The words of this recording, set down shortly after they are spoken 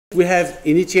We have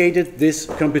initiated this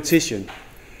competition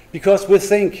because we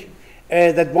think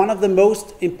that one of the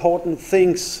most important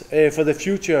things for the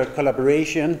future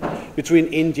collaboration between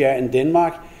India and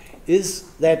Denmark is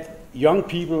that young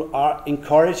people are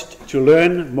encouraged to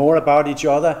learn more about each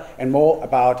other and more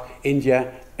about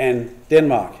India and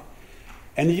Denmark.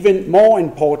 And even more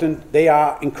important, they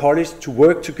are encouraged to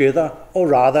work together, or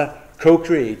rather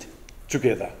co-create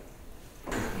together.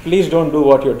 Please don't do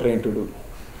what you're trained to do.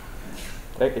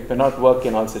 Right? It cannot work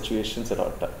in all situations at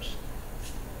all times.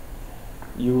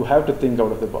 You have to think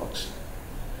out of the box.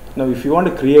 Now, if you want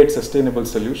to create sustainable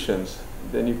solutions,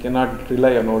 then you cannot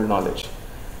rely on old knowledge.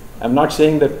 I'm not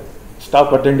saying that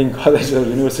stop attending college or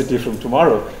university from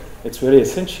tomorrow. It's very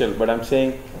essential, but I'm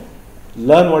saying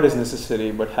learn what is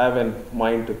necessary, but have in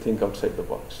mind to think outside the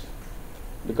box.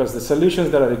 Because the solutions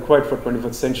that are required for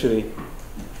 21st century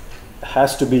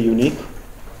has to be unique,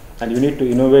 and you need to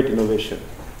innovate innovation.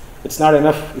 It's not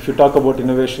enough if you talk about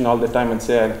innovation all the time and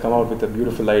say, I'll come out with a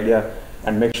beautiful idea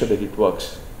and make sure that it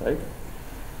works, right?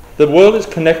 The world is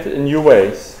connected in new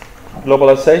ways.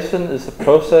 Globalization is a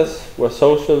process where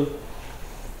social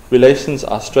relations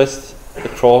are stretched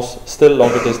across still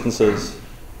longer distances.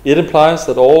 It implies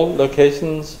that all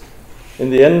locations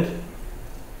in the end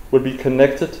will be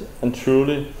connected and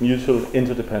truly mutually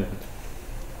interdependent.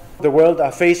 The world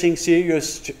are facing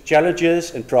serious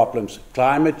challenges and problems: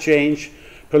 climate change,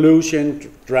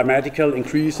 pollution, dramatical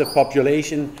increase of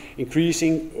population,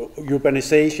 increasing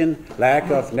urbanization,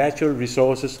 lack of natural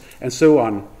resources, and so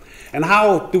on. And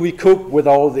how do we cope with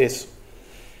all this?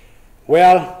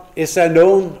 Well, it's a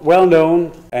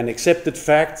well-known and accepted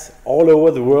fact all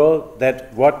over the world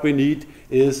that what we need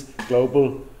is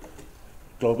global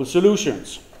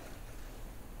solutions.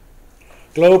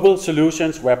 Global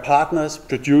solutions where partners,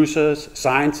 producers,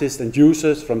 scientists, and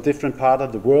users from different parts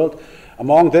of the world,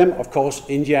 among them, of course,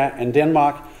 India and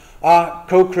Denmark, are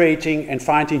co-creating and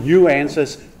finding new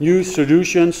answers, new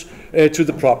solutions to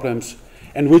the problems,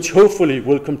 and which hopefully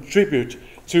will contribute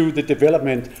to the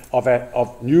development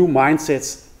of new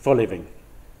mindsets for living.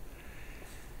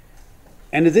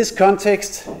 And in this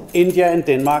context, India and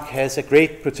Denmark has a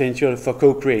great potential for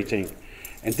co-creating.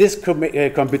 And this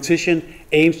competition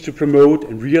aims to promote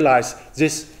and realize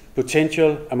this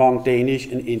potential among Danish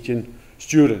and Indian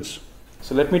students.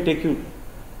 So let me take you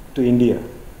to India.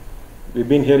 We've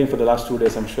been hearing for the last 2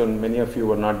 days, I'm sure many of you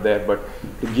were not there, but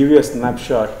to give you a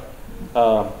snapshot,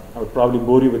 I would probably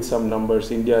bore you with some numbers.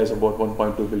 India is about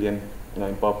 1.2 billion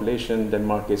in population,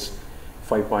 Denmark is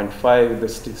 5.5, the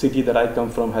city that I come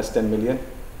from has 10 million.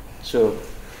 So,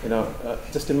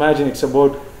 just imagine it's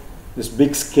about this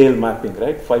big scale mapping,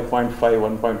 right? 5.5,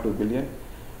 1.2 billion.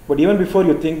 But even before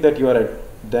you think that you are a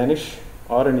Danish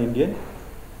or an Indian,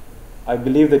 I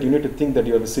believe that you need to think that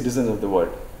you are the citizens of the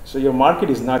world. So your market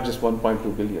is not just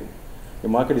 1.2 billion. Your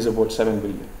market is about 7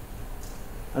 billion,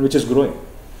 and which is growing.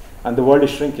 And the world is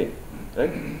shrinking,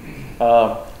 right?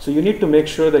 So you need to make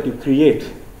sure that you create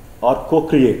or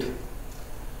co-create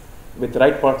with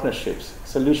right partnerships,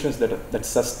 solutions that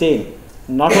sustain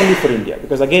not only for India.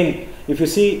 Because again, if you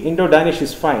see Indo-Danish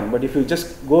is fine, but if you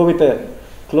just go with a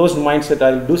closed mindset,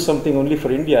 I'll do something only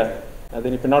for India,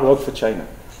 then it will not work for China,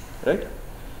 right?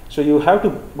 So you have to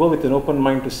go with an open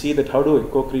mind to see that how do we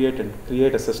co-create and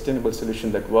create a sustainable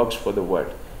solution that works for the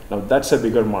world. Now that's a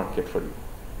bigger market for you.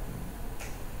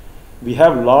 We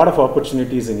have a lot of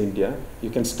opportunities in India. You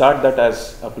can start that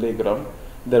as a playground.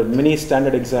 There are many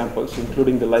standard examples,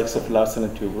 including the likes of Larsen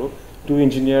and Toubro. Two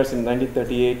engineers in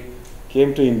 1938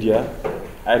 came to India.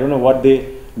 I don't know what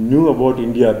they knew about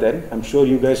India then. I'm sure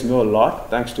you guys know a lot,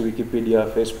 thanks to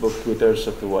Wikipedia, Facebook, Twitters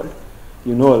of the world.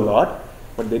 You know a lot,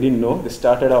 but they didn't know. They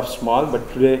started off small,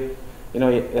 but today,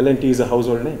 L&T is a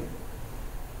household name.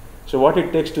 So what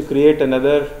it takes to create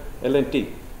another L&T,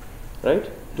 right?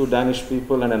 Two Danish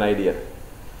people and an idea.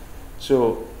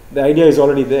 So the idea is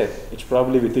already there. It's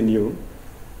probably within you.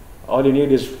 All you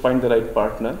need is find the right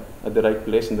partner at the right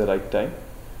place in the right time.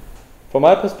 From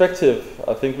my perspective,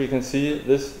 I think we can see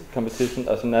this competition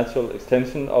as a natural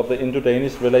extension of the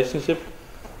Indo-Danish relationship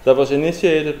that was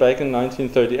initiated back in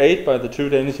 1938 by the two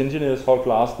Danish engineers, Holk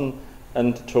Larsen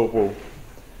and Toubro.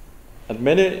 And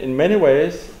in many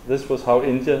ways, this was how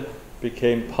India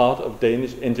became part of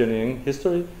Danish engineering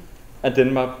history, and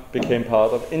Denmark became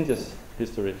part of India's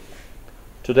history.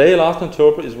 Today, Larsen &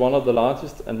 Toubro is one of the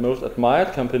largest and most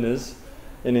admired companies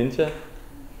in India,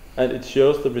 and it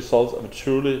shows the results of a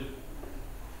truly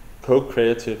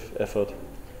co-creative effort.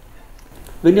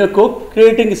 When you are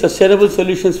co-creating sustainable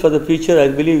solutions for the future, I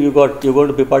believe you're going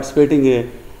to be participating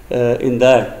in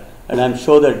that, and I'm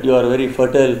sure that you are very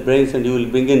fertile brains and you will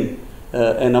bring in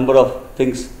a number of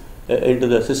things into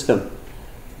the system.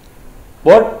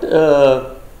 What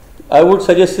I would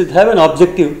suggest is have an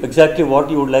objective, exactly what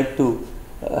you would like to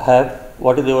have,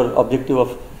 what is your objective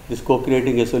of this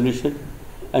co-creating a solution,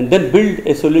 and then build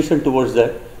a solution towards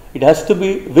that. It has to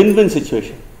be win-win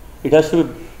situation. It has to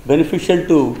be beneficial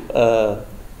to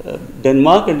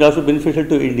Denmark and also beneficial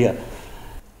to India.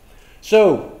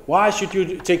 So, why should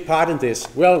you take part in this?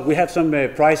 Well, we have some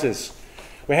prizes.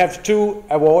 We have 2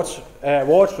 awards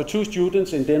for 2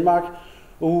 students in Denmark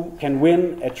who can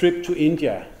win a trip to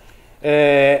India.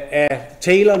 A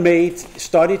tailor-made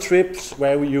study trips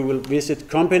where you will visit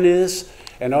companies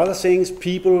and other things,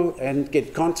 people, and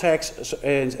get contacts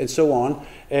and so on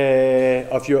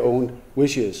of your own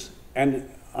wishes. And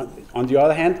on the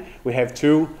other hand, we have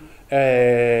 2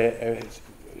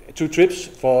 trips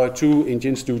for 2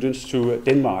 Indian students to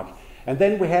Denmark. And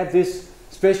then we have this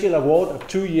special award of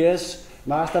 2 years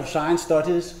Master of Science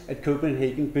Studies at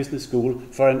Copenhagen Business School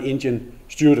for an Indian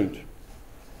student.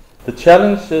 The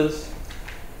challenges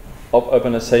of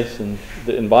urbanization,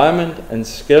 the environment and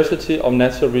scarcity of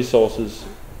natural resources,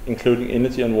 including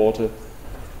energy and water,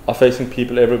 are facing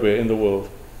people everywhere in the world.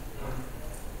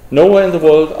 Nowhere in the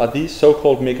world are these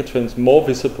so-called megatrends more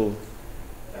visible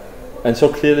and so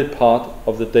clearly part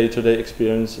of the day-to-day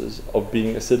experiences of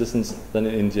being a citizen than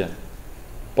in India.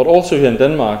 But also here in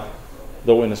Denmark,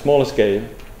 though in a smaller scale,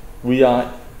 we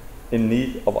are in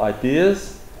need of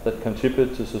ideas that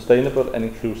contribute to sustainable and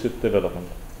inclusive development.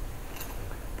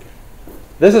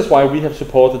 This is why we have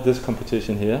supported this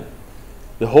competition here.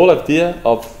 The whole idea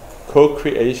of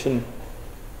co-creating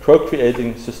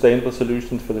sustainable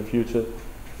solutions for the future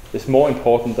is more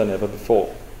important than ever before.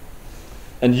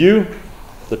 And you,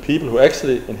 the people who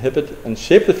actually inhabit and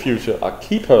shape the future, are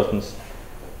key persons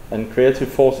and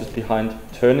creative forces behind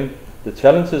turning the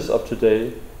challenges of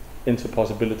today into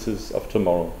possibilities of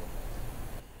tomorrow.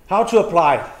 How to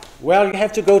apply? Well, you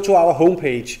have to go to our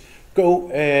homepage,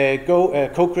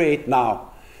 co-create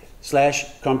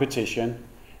now/competition,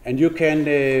 and you can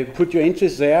put your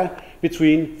interest there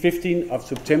between 15th of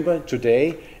September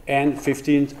today and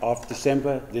 15th of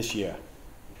December this year.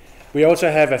 We also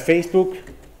have a Facebook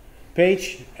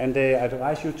page, and I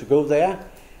advise you to go there,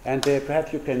 and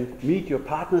perhaps you can meet your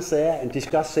partners there and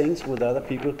discuss things with other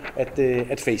people at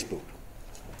Facebook.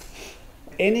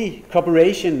 Any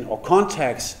cooperation or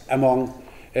contacts among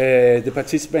the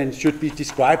participants should be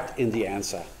described in the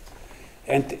answer.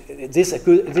 And this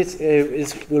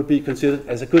will be considered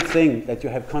as a good thing, that you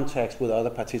have contacts with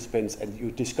other participants and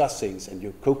you discuss things and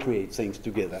you co-create things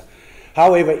together.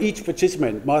 However, each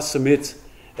participant must submit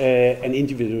an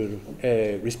individual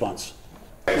response.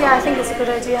 Yeah, I think it's a good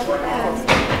idea.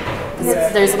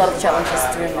 There's a lot of challenges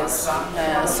during this,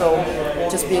 so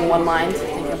just being one mind,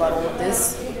 thinking about all of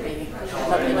this, would be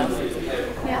not enough.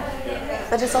 Yeah,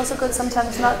 but it's also good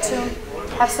sometimes not to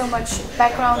have so much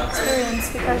background experience,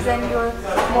 because then you're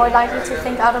more likely to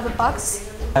think out of the box.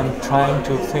 I'm trying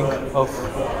to think of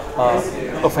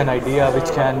an idea which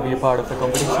can be a part of the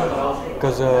competition,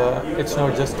 because it's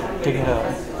not just taking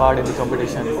a part in the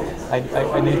competition.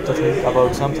 I need to think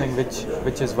about something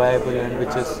which is viable and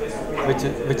which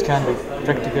can be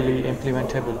practically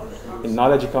implementable. In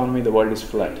knowledge economy, the world is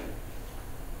flat.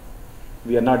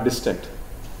 We are not distant.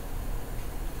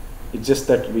 It's just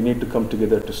that we need to come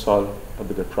together to solve a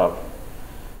bigger problem.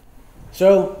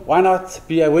 So why not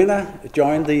be a winner?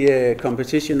 Join the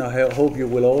competition. I hope you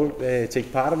will all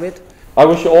take part of it. I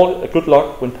wish you all a good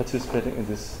luck when participating in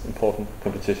this important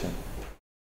competition.